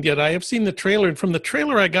 hasn't opened yet. I have seen the trailer, and from the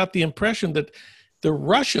trailer, I got the impression that the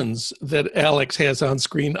Russians that Alex has on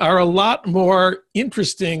screen are a lot more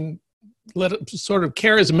interesting, sort of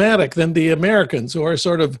charismatic than the Americans, who are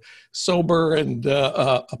sort of sober and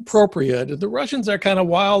appropriate. The Russians are kind of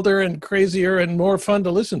wilder and crazier and more fun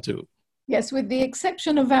to listen to. Yes, with the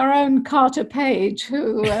exception of our own Carter Page,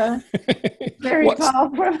 who very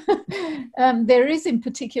powerful. There is in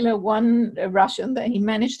particular one Russian that he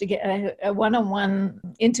managed to get a one-on-one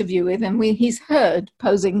interview with, and he's heard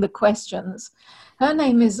posing the questions. Her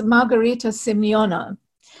name is Margarita Simeona,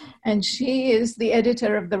 And she is the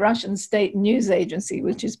editor of the Russian state news agency,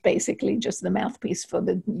 which is basically just the mouthpiece for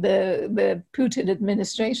the Putin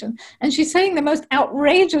administration. And she's saying the most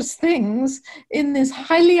outrageous things in this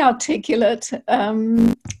highly articulate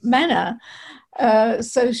manner.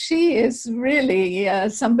 So she is really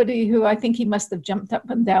somebody who I think he must have jumped up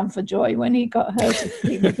and down for joy when he got her to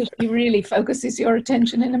speak, because she really focuses your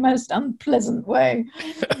attention in a most unpleasant way.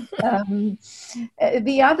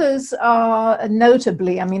 The others are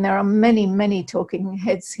notably, I mean, there are many, many talking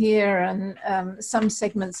heads here, and some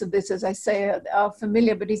segments of this, as I say, are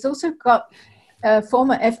familiar, but he's also got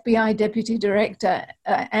former FBI Deputy Director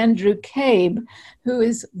Andrew Cabe, who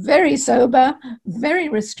is very sober, very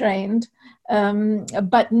restrained,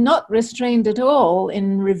 but not restrained at all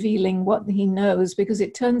in revealing what he knows, because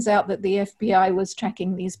it turns out that the FBI was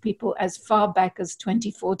tracking these people as far back as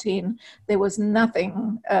 2014. There was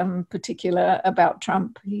nothing particular about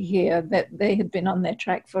Trump here, that they had been on their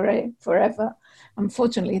track forever.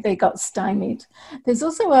 Unfortunately, they got stymied. There's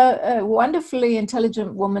also a wonderfully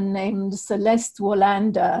intelligent woman named Celeste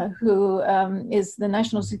Wallander, who is the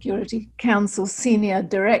National Security Council Senior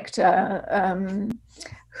Director,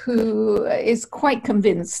 who is quite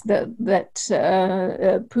convinced that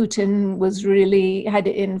Putin was really had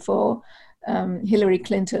it in for Hillary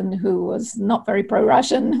Clinton, who was not very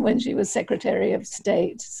pro-Russian when she was Secretary of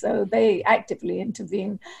State. So they actively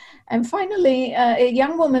intervened. And finally, a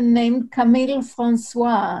young woman named Camille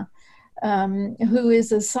Francois, who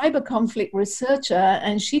is a cyber conflict researcher,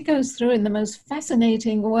 and she goes through in the most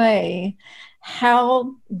fascinating way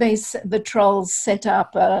how the trolls set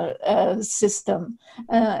up a system.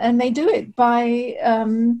 And they do it by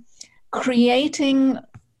creating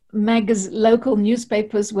local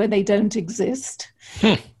newspapers where they don't exist,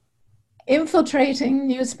 infiltrating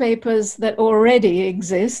newspapers that already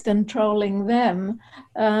exist and trolling them,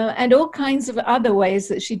 and all kinds of other ways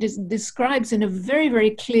that she describes in a very,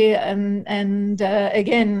 very clear and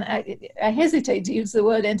again, I hesitate to use the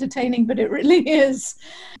word entertaining, but it really is.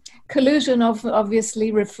 Collusion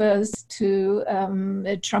obviously refers to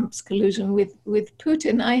Trump's collusion with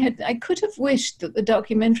Putin. I could have wished that the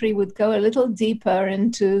documentary would go a little deeper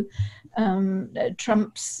into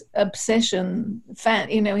Trump's obsession.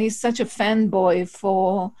 He's such a fanboy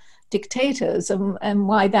for dictators and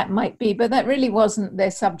why that might be, but that really wasn't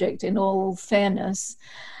their subject, in all fairness.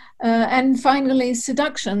 And finally,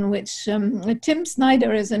 seduction, which Tim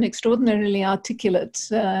Snyder is an extraordinarily articulate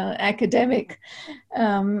academic,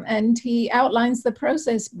 and he outlines the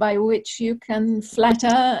process by which you can flatter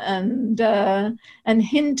and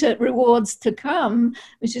hint at rewards to come,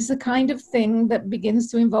 which is the kind of thing that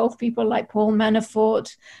begins to involve people like Paul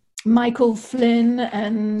Manafort, Michael Flynn,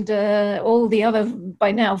 and all the other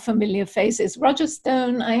by now familiar faces. Roger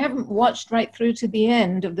Stone, I haven't watched right through to the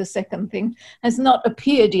end of the second thing, has not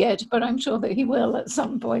appeared yet, but I'm sure that he will at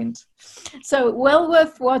some point. So well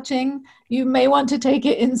worth watching. You may want to take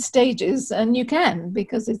it in stages, and you can,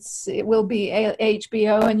 because it will be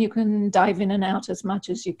HBO, and you can dive in and out as much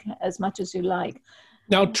as you like.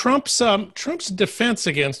 Now, Trump's defense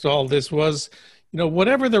against all this was,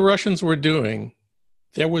 whatever the Russians were doing,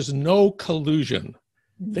 there was no collusion.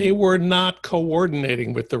 They were not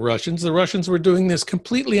coordinating with the Russians. The Russians were doing this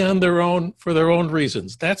completely on their own, for their own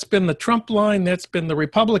reasons. That's been the Trump line. That's been the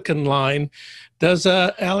Republican line. Does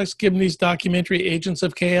Alex Gibney's documentary, Agents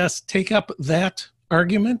of Chaos, take up that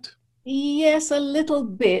argument? Yes, a little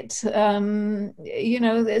bit. Some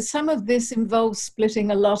of this involves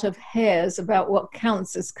splitting a lot of hairs about what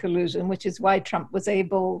counts as collusion, which is why Trump was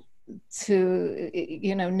able to,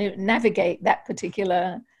 navigate that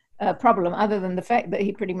particular problem, other than the fact that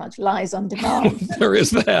he pretty much lies on demand. There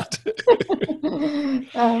is that.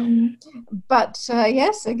 But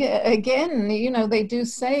yes, again, they do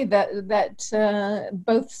say that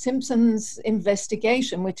both Simpson's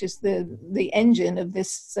investigation, which is the engine of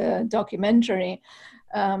this documentary,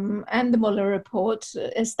 and the Mueller report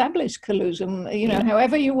established collusion.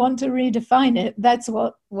 However you want to redefine it, that's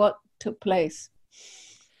what took place.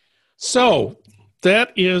 So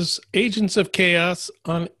that is Agents of Chaos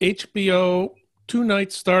on HBO, 2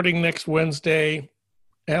 nights starting next Wednesday.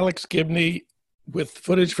 Alex Gibney with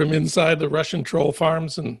footage from inside the Russian troll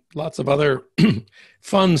farms and lots of other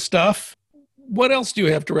fun stuff. What else do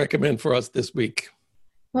you have to recommend for us this week?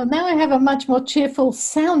 Well, now I have a much more cheerful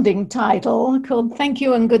sounding title called Thank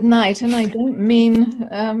You and Good Night. And I don't mean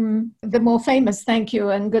the more famous Thank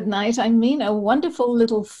You and Good Night. I mean a wonderful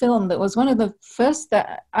little film that was one of the first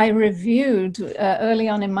that I reviewed early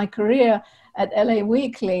on in my career at LA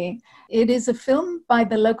Weekly. It is a film by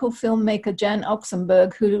the local filmmaker Jan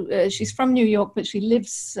Oxenberg, who she's from New York, but she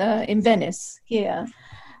lives in Venice here.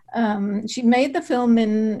 She made the film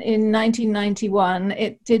in 1991.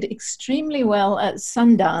 It did extremely well at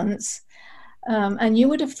Sundance. And you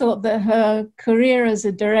would have thought that her career as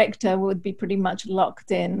a director would be pretty much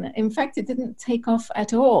locked in. In fact, it didn't take off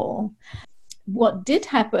at all. What did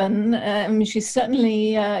happen, she's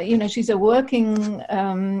certainly, she's a working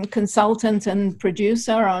consultant and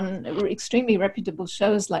producer on extremely reputable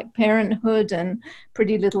shows like Parenthood and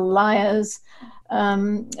Pretty Little Liars.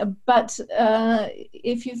 But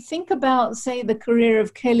if you think about, say, the career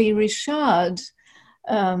of Kelly Richard,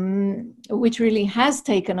 which really has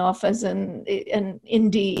taken off as an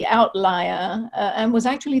indie outlier, and was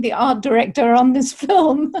actually the art director on this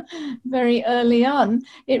film very early on.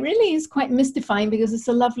 It really is quite mystifying because it's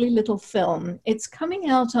a lovely little film. It's coming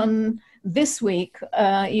out on this week.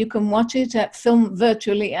 You can watch it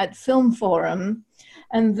virtually at Film Forum.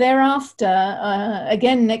 And thereafter,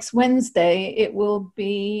 again, next Wednesday, it will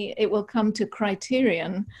come to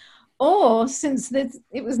Criterion. Or since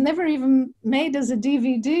it was never even made as a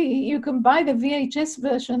DVD, you can buy the VHS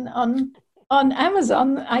version on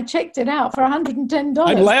Amazon. I checked it out for $110.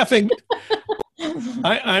 I'm laughing.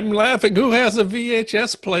 I'm laughing. Who has a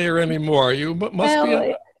VHS player anymore? You must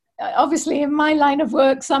be. Obviously, in my line of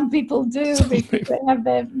work, some people do because they have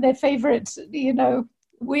their favorite,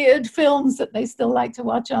 weird films that they still like to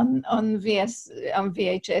watch on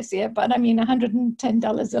VHS. Yeah, but I mean,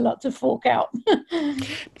 $110 a lot to fork out.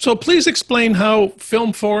 So please explain how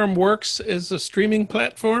Film Forum works as a streaming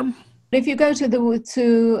platform. If you go to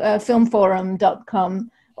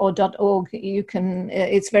filmforum.com or .org, you can.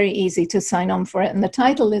 It's very easy to sign on for it, and the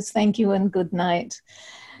title is "Thank You and Good Night."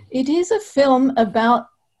 It is a film about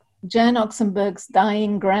Jan Oxenberg's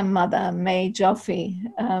dying grandmother, May Joffe,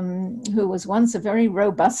 who was once a very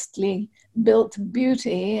robustly built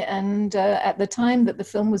beauty, and at the time that the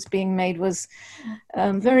film was being made was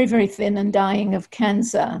very, very thin and dying of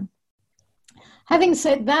cancer. Having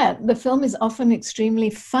said that, the film is often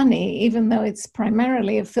extremely funny, even though it's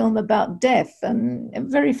primarily a film about death and a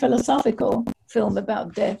very philosophical film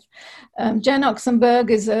about death. Jan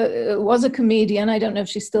Oxenberg was a comedian. I don't know if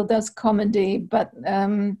she still does comedy, but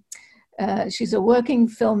she's a working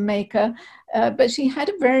filmmaker, but she had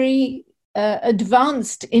a very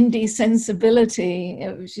advanced indie sensibility.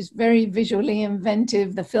 She's very visually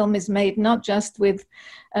inventive. The film is made not just with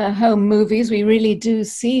home movies. We really do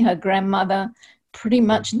see her grandmother pretty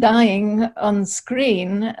much dying on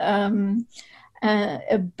screen,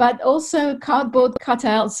 but also cardboard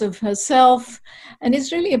cutouts of herself. And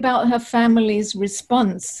it's really about her family's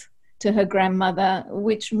response to her grandmother,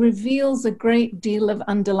 which reveals a great deal of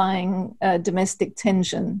underlying domestic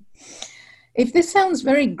tension. If this sounds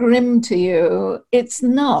very grim to you, it's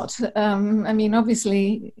not. I mean,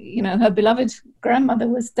 obviously, her beloved grandmother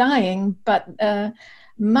was dying, but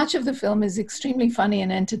much of the film is extremely funny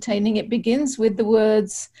and entertaining. It begins with the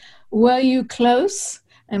words, "Were you close?"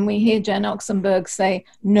 And we hear Jan Oxenberg say,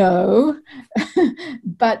 "No,"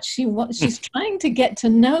 but she's trying to get to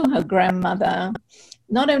know her grandmother,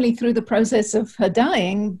 not only through the process of her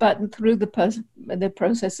dying, but through the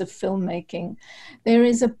process of filmmaking. There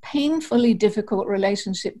is a painfully difficult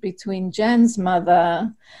relationship between Jan's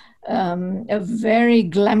mother, a very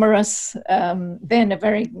glamorous, Jan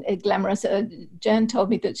told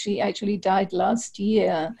me that she actually died last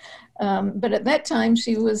year. But at that time,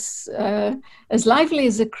 she was as lively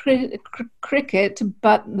as a cricket,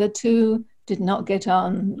 but the two did not get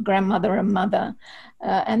on, grandmother and mother.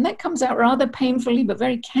 And that comes out rather painfully, but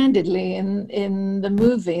very candidly in the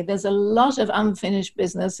movie. There's a lot of unfinished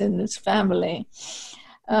business in this family.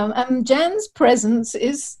 And Jan's presence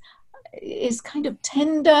is kind of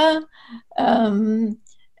tender, and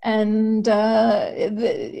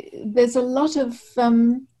there's a lot of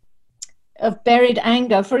buried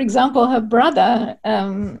anger. For example, her brother,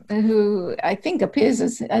 who I think appears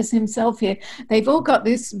as himself here, they've all got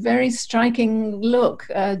this very striking look.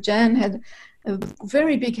 Jan had a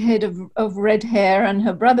very big head of red hair, and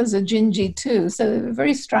her brother's a gingy too, so a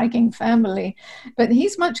very striking family. But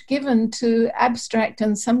he's much given to abstract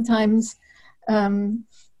and sometimes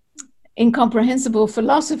incomprehensible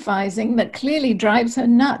philosophizing that clearly drives her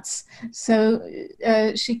nuts. So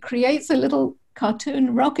she creates a little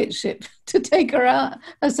cartoon rocket ship to take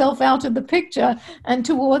herself out of the picture, and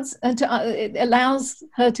it allows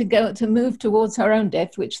her to move towards her own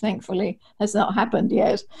death, which thankfully has not happened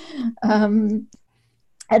yet. And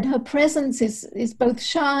her presence is both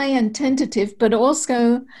shy and tentative, but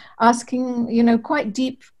also asking, quite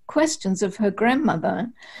deep questions of her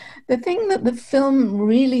grandmother. The thing that the film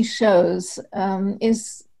really shows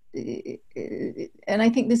is and I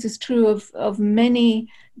think this is true of many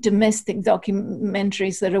domestic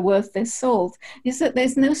documentaries that are worth their salt, is that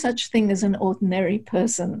there's no such thing as an ordinary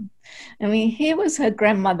person. I mean, here was her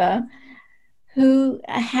grandmother who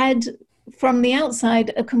had, from the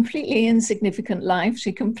outside, a completely insignificant life.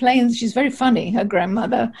 She complains, she's very funny, her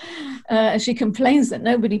grandmother. She complains that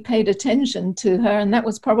nobody paid attention to her, and that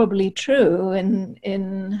was probably true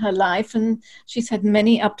in her life. And she's had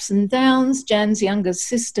many ups and downs. Jan's younger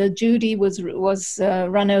sister, Judy, was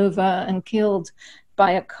run over and killed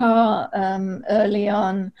by a car early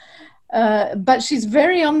on. But she's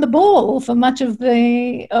very on the ball for much of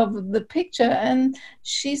the picture, and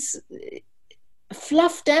she's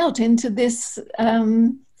fluffed out into this,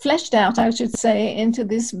 fleshed out, I should say, into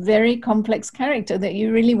this very complex character that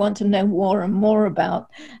you really want to know more and more about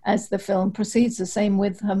as the film proceeds. The same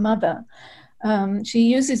with her mother. She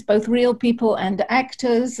uses both real people and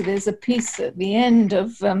actors. There's a piece at the end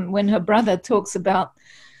of when her brother talks about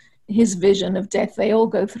his vision of death. They all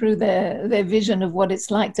go through their vision of what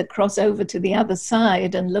it's like to cross over to the other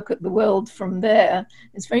side and look at the world from there.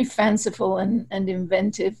 It's very fanciful and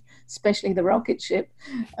inventive, especially the rocket ship.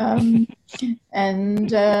 And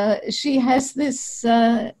she has this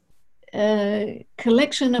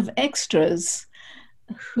collection of extras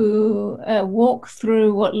who walk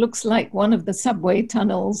through what looks like one of the subway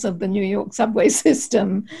tunnels of the New York subway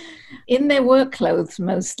system in their work clothes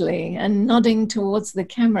mostly, and nodding towards the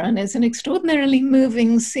camera. And it's an extraordinarily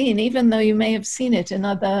moving scene, even though you may have seen it in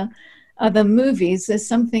other movies. There's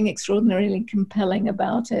something extraordinarily compelling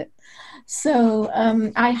about it. So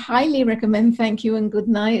I highly recommend Thank You and Good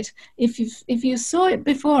Night. If you saw it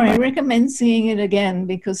before, I recommend seeing it again,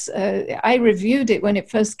 because I reviewed it when it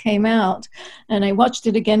first came out, and I watched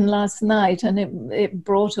it again last night, and it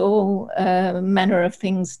brought all manner of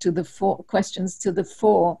things to the fore, questions to the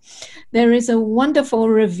fore. There is a wonderful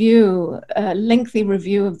review, a lengthy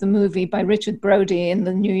review of the movie by Richard Brody in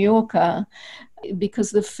The New Yorker, because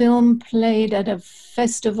the film played at a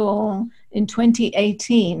festival in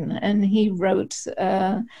 2018, and he wrote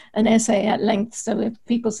an essay at length. So if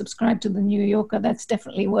people subscribe to The New Yorker, that's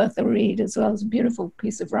definitely worth a read as well. It's a beautiful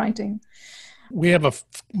piece of writing. We have a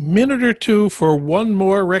minute or two for one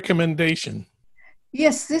more recommendation.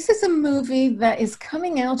 Yes, this is a movie that is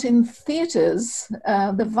coming out in theaters,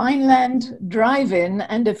 the Vineland Drive-In,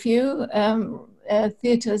 and a few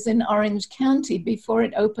theaters in Orange County before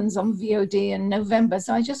it opens on VOD in November.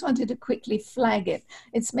 So I just wanted to quickly flag it.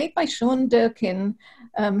 It's made by Sean Durkin,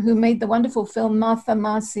 who made the wonderful film Martha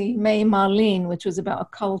Marcy May Marlene, which was about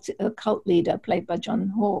a cult leader played by John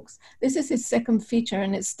Hawkes. This is his second feature,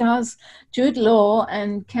 and it stars Jude Law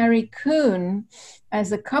and Carrie Coon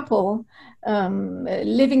as a couple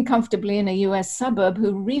living comfortably in a US suburb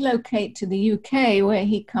who relocate to the UK, where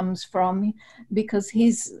he comes from, because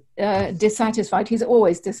he's dissatisfied. He's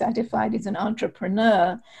always dissatisfied. He's an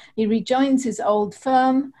entrepreneur. He rejoins his old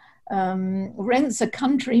firm, rents a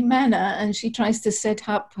country manor, and she tries to set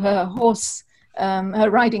up her her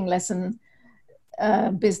riding lesson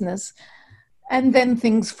business. And then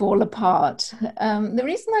things fall apart. The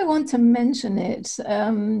reason I want to mention it,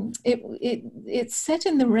 it's set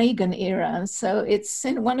in the Reagan era. So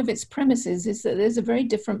one of its premises is that there's a very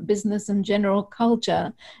different business and general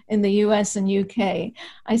culture in the US and UK.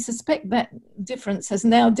 I suspect that difference has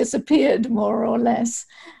now disappeared more or less.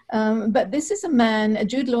 But this is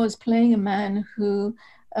Jude Law is playing a man who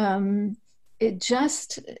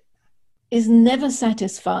is never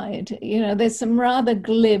satisfied. You know, there's some rather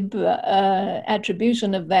glib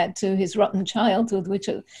attribution of that to his rotten childhood, which,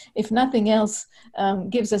 if nothing else,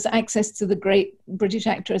 gives us access to the great British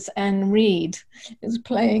actress Anne Reid, who's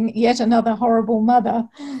playing yet another horrible mother.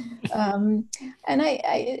 And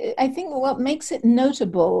I think what makes it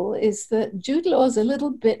notable is that Jude Law is a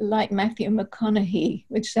little bit like Matthew McConaughey,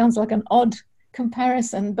 which sounds like an odd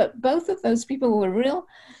comparison, but both of those people were real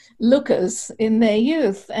lookers in their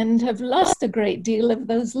youth and have lost a great deal of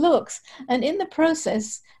those looks. And in the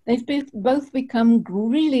process, they've both become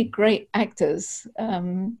really great actors.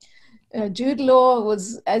 Jude Law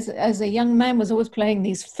was, as a young man, was always playing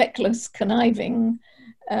these feckless, conniving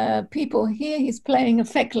people. Here he's playing a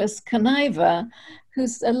feckless conniver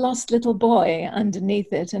who's a lost little boy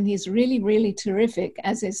underneath it. And he's really, really terrific,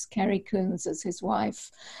 as is Carrie Coons as his wife.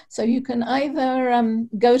 So you can either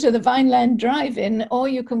go to the Vineland Drive-In, or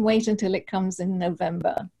you can wait until it comes in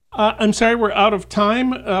November. I'm sorry, we're out of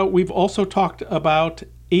time. We've also talked about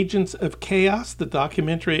Agents of Chaos, the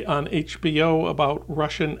documentary on HBO about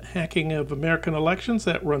Russian hacking of American elections.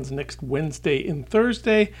 That runs next Wednesday and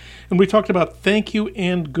Thursday. And we talked about Thank You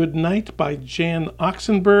and Good Night by Jan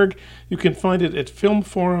Oxenberg. You can find it at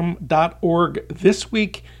filmforum.org this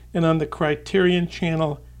week and on the Criterion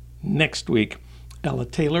Channel next week. Ella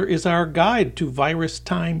Taylor is our guide to Virus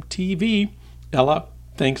Time TV. Ella,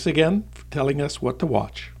 thanks again for telling us what to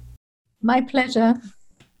watch. My pleasure.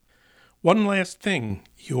 One last thing,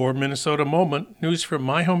 your Minnesota Moment, news from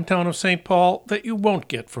my hometown of St. Paul that you won't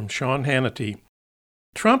get from Sean Hannity.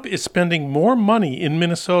 Trump is spending more money in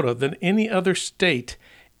Minnesota than any other state,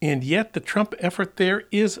 and yet the Trump effort there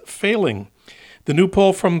is failing. The new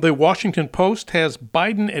poll from the Washington Post has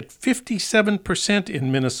Biden at 57%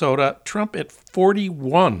 in Minnesota, Trump at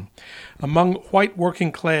 41%. Among white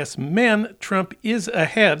working-class men, Trump is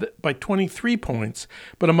ahead by 23 points,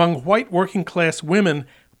 but among white working-class women,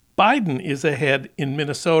 Biden is ahead in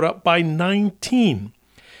Minnesota by 19.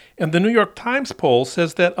 And the New York Times poll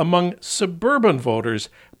says that among suburban voters,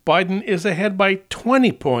 Biden is ahead by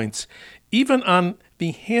 20 points, even on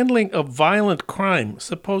the handling of violent crime,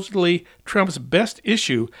 supposedly Trump's best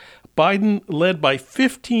issue. Biden led by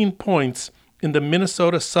 15 points in the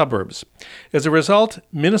Minnesota suburbs. As a result,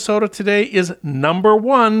 Minnesota today is number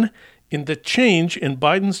one in the change in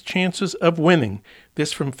Biden's chances of winning.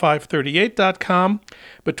 This from 538.com.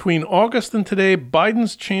 Between August and today,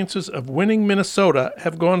 Biden's chances of winning Minnesota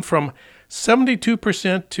have gone from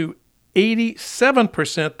 72% to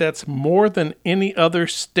 87%. That's more than any other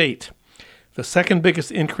state. The second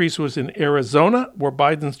biggest increase was in Arizona, where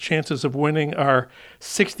Biden's chances of winning are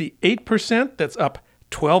 68%. That's up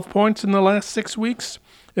 12 points in the last 6 weeks.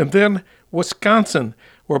 And then Wisconsin,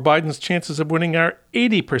 where Biden's chances of winning are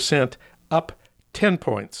 80%, up 10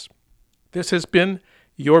 points. This has been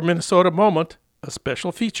Your Minnesota Moment, a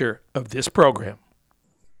special feature of this program.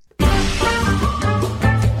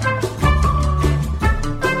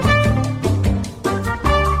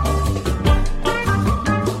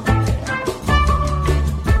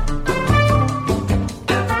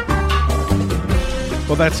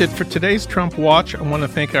 Well, that's it for today's Trump Watch. I want to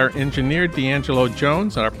thank our engineer, D'Angelo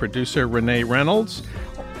Jones, our producer, Renee Reynolds.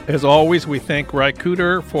 As always, we thank Ry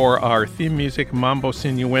Cooter for our theme music, Mambo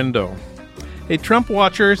Sinuendo. Hey, Trump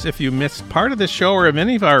Watchers, if you missed part of this show or of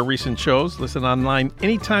any of our recent shows, listen online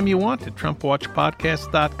anytime you want at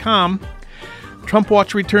TrumpWatchPodcast.com. Trump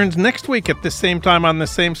Watch returns next week at the same time on the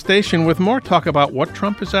same station with more talk about what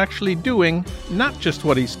Trump is actually doing, not just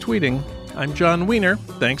what he's tweeting. I'm John Wiener.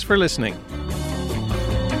 Thanks for listening.